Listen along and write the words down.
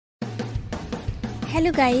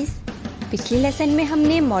Hello guys, पिछले lesson में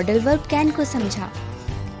हमने मॉडल वर्ब कैन को समझा।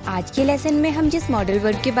 आज के लेसन में हम जिस मॉडल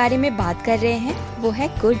वर्ब के बारे में बात कर रहे हैं वो है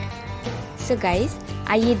कुड। सो गाइस,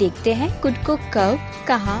 आइए देखते हैं कुड को कब,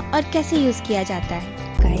 कहाँ और कैसे यूज किया जाता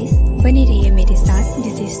है। गाइस, बनी रहिए मेरे साथ।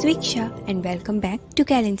 This is स्वीक्षा and welcome back to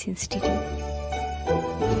कैलेंस institute.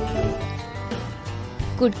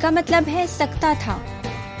 Could का मतलब है सकता था।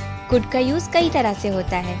 कुड का यूज कई तरह से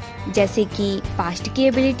होता है, जैसे कि पास्ट की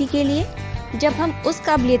एबिलिटी के लिए, जब हम उस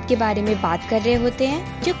काबिलियत के बारे में बात कर रहे होते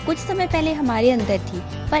हैं जो कुछ समय पहले हमारे अंदर थी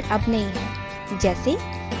पर अब नहीं है, जैसे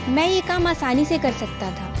मैं ये काम आसानी से कर सकता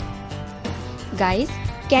था। गाइस,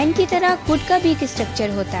 कैन की तरह कुड का भी एक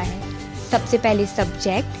स्ट्रक्चर होता है। सबसे पहले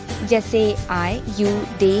सब्जेक्ट जैसे आई, you,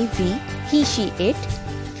 they, we, he, she, it,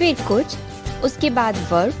 फिर कुछ, उसके बाद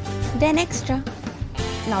verb, then extra.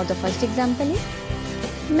 Now the first example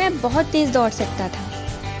is मैं बहुत तेज दौड़ सकता था।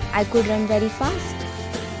 I could run very fast.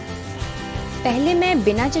 पहले मैं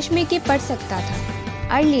बिना चश्मे के पढ़ सकता था।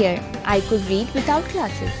 Earlier I could read without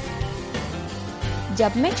glasses.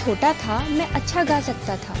 जब मैं छोटा था मैं अच्छा गा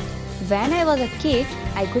सकता था। When I was a kid,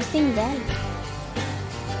 I could sing well.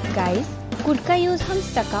 Guys, could का यूज हम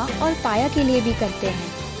सका और पाया के लिए भी करते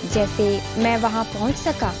हैं, जैसे मैं वहाँ पहुँच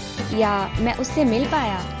सका या मैं उससे मिल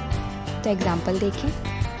पाया। तो एग्जाम्पल देखें,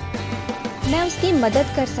 मैं उसकी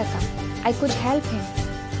मदद कर सका। I could help him.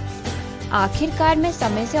 आखिरकार मैं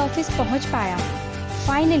समय से ऑफिस पहुंच पाया।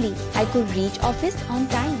 Finally, I could reach office on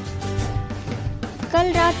time.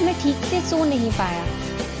 कल रात मैं ठीक से सो नहीं पाया।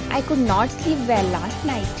 I could not sleep well last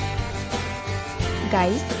night.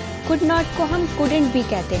 Guys, could not को हम couldn't भी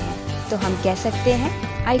कहते हैं, तो हम कह सकते हैं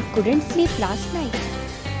I couldn't sleep last night.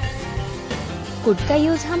 could का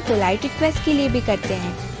यूज हम पोलाइट रिक्वेस्ट के लिए भी करते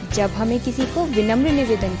हैं, जब हमें किसी को विनम्र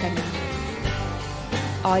निवेदन करना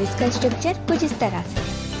है। और इसका स्ट्रक्चर कुछ इस तरह से,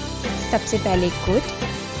 सबसे पहले कुड,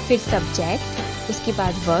 फिर सब्जेक्ट, उसके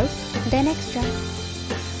बाद वर्ब, देन एक्स्ट्रा।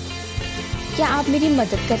 क्या आप मेरी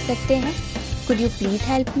मदद कर सकते हैं? Could you please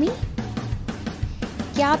help me?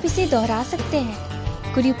 क्या आप इसे दोहरा सकते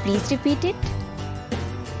हैं? Could you please repeat it?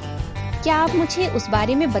 क्या आप मुझे उस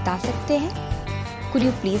बारे में बता सकते हैं? Could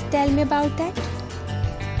you please tell me about that?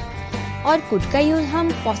 और कुड का यूज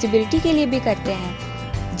हम पॉसिबिलिटी के लिए भी करते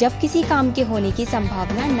हैं, जब किसी काम के होने की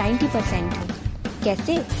संभावना 90% हो।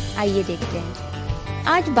 कैसे? आइए देखते हैं।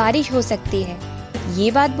 आज बारिश हो सकती है। ये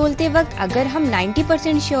बात बोलते वक्त अगर हम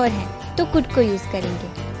 90% श्योर हैं तो कुड को यूज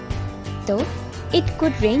करेंगे। तो इट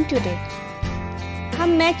कुड रेन टुडे। हम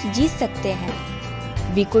मैच जीत सकते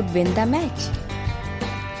हैं। We could win the match.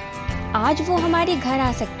 आज वो हमारे घर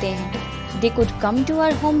आ सकते हैं। They could come to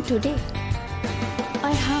our home today.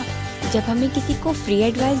 और हाँ, जब हमें किसी को फ्री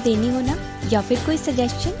एडवाइस देनी हो ना, या फिर कोई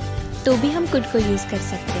सजेशन, तो भी हम कुड को यूज कर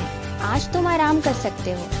सकते हैं। आज तुम आराम कर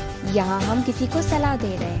सकते हो, यहाँ हम किसी को सलाह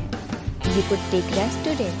दे रहे हैं। You could take rest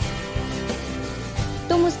today.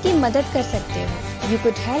 तुम उसकी मदद कर सकते हो। You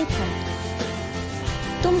could help her.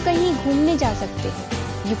 तुम कहीं घूमने जा सकते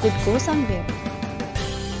हो। You could go somewhere.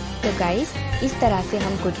 तो गाइस, इस तरह से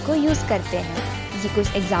हम कुड को यूज करते हैं। ये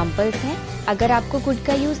कुछ एग्जाम्पल्स हैं। अगर आपको कुड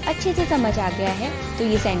का यूज अच्छे से समझ आ गया है तो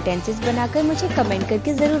ये सेंटेंसेस बनाकर मुझे कमेंट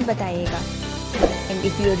करके जरूर बताइएगा। And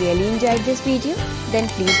if you really enjoyed this video, then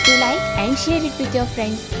please do like and share it with your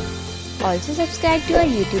friends. Also subscribe to our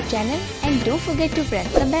YouTube channel and don't forget to press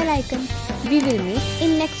the bell icon. We will meet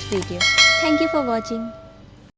in next video. Thank you for watching.